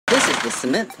the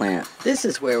cement plant. This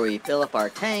is where we fill up our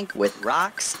tank with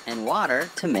rocks and water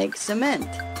to make cement.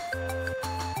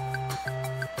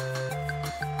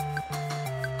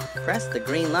 Press the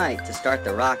green light to start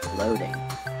the rocks loading.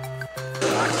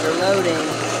 Rocks are loading.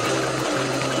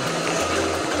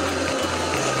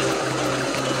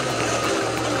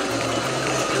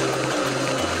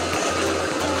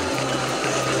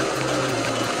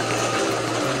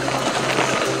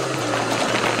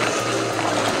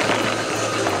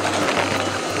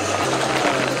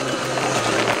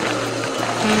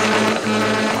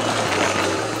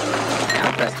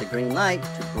 Now press the green light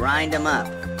to grind them up.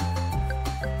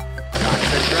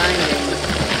 Rocks are grinding.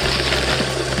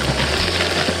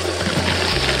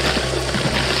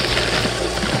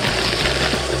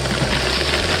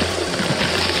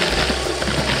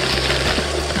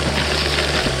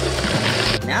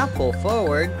 Now pull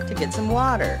forward to get some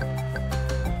water.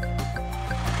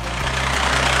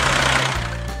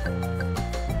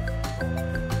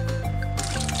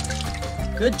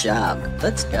 Good job.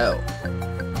 Let's go.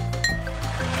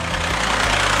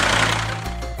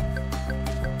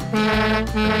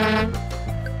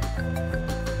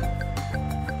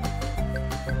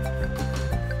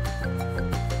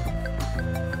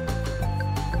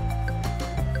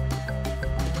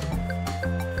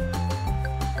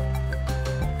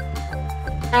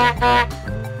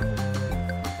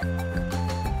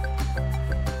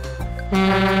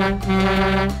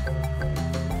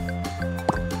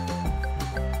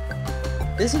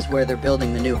 This is where they're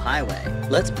building the new highway.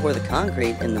 Let's pour the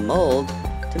concrete in the mold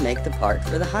to make the part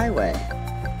for the highway.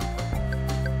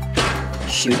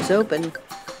 Chutes open.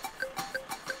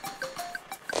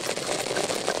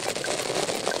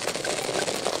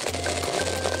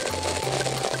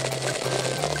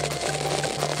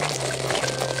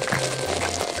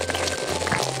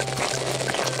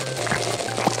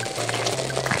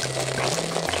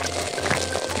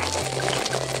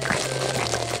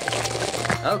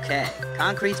 Okay,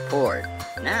 concrete's poured.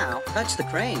 Now, touch the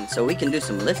crane so we can do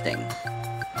some lifting.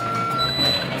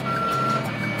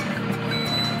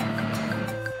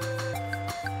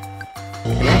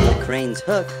 Connect the crane's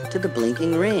hook to the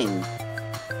blinking ring.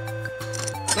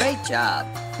 Great job!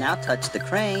 Now touch the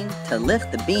crane to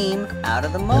lift the beam out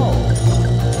of the mold.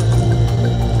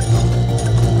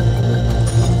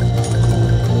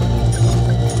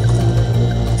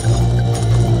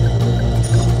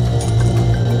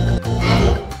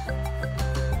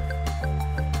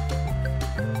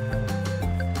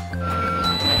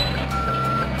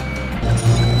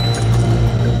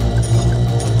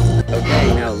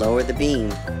 Lower the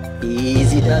beam.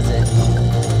 Easy does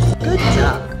it. Good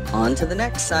job. On to the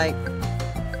next site.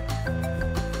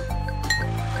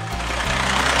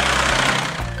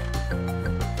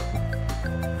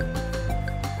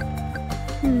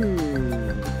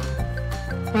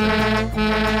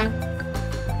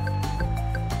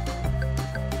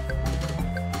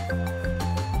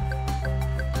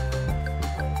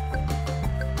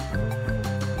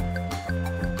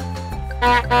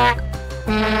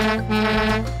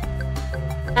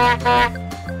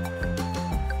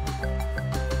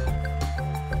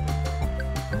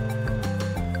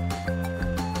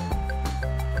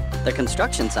 The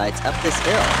construction site's up this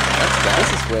hill. Let's go.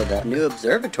 This is where the new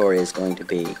observatory is going to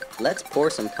be. Let's pour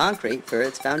some concrete for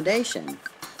its foundation.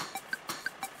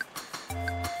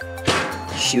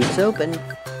 Chutes open.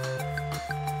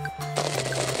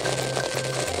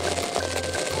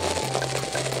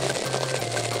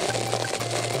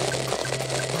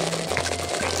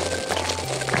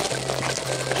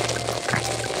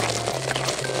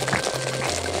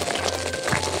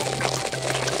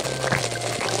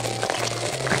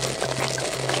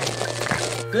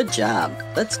 Good job.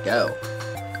 Let's go.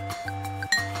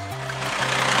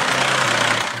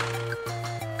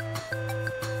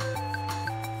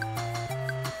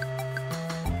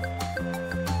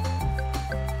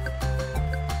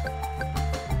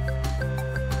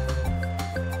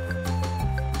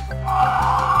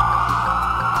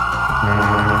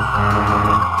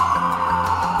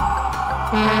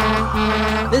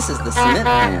 This is the cement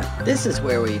plant. This is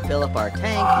where we fill up our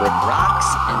tank with rocks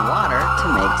and water to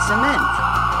make cement.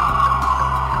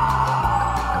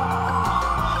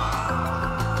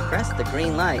 Press the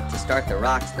green light to start the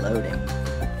rocks loading.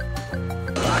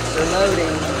 Rocks are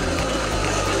loading.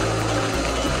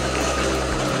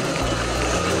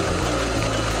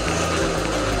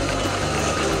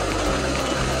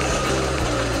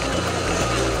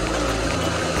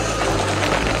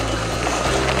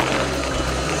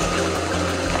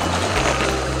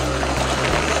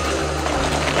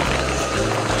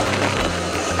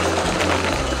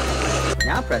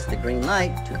 Now press the green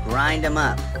light to grind them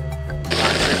up.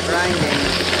 Rocks are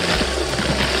grinding.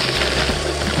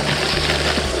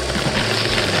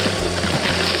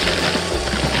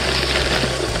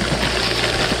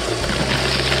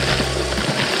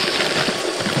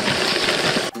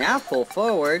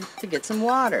 forward to get some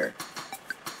water.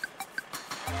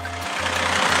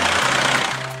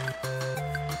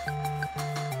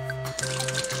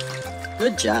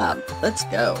 Good job. Let's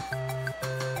go.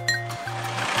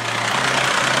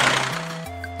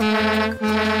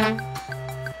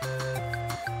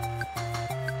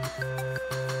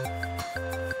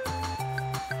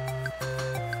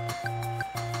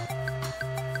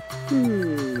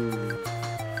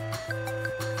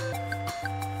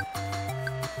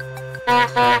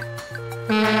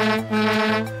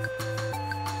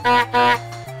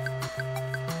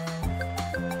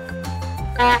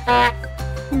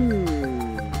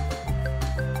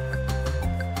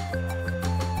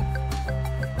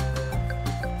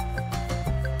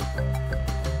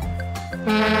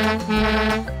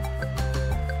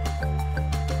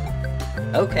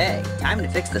 Okay, time to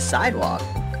fix the sidewalk.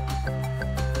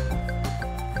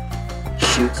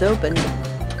 Chute's open.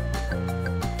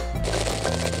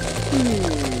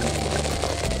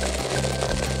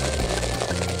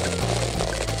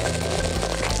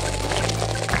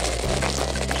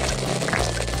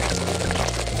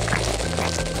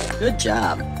 Good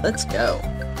job. Let's go.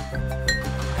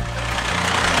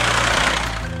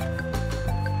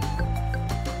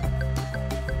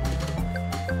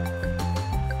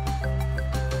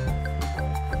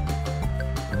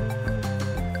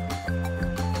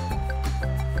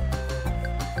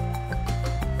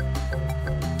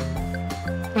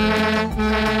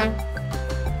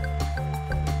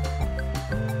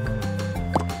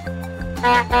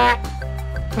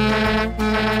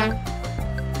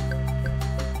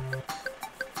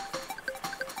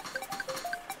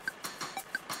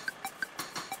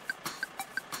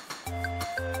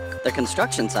 The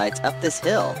construction site's up this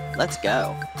hill. Let's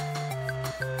go.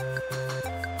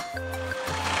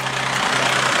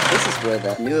 This is where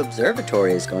the new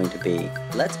observatory is going to be.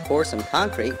 Let's pour some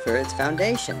concrete for its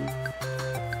foundation.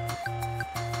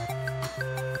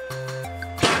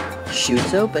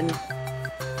 Chute's open.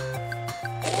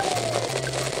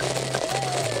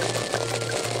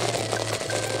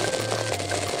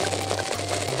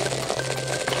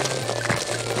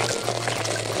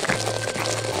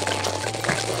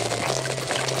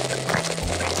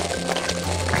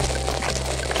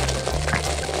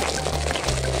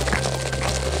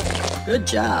 Good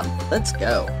job. Let's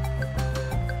go.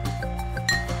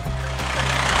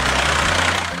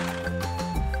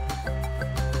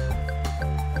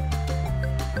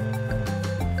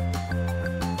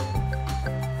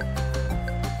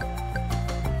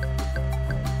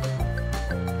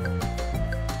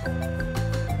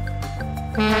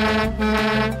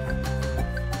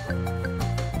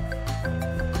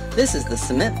 This is the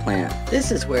cement plant.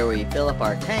 This is where we fill up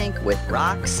our tank with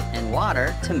rocks and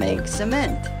water to make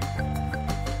cement.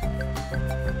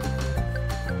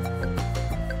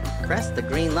 Press the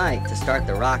green light to start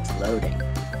the rocks loading.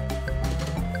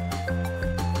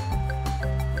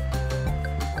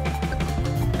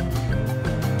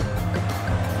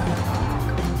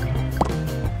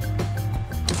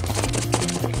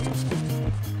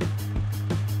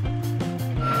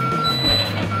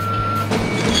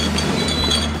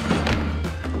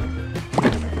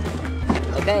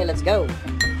 Okay, let's go.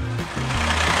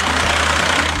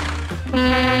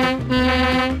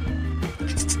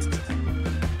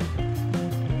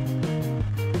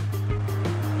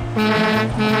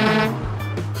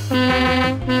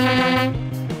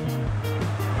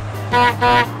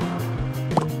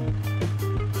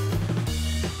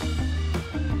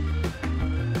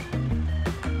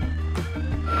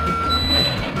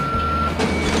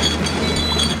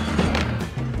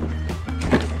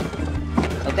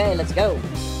 Okay, let's go.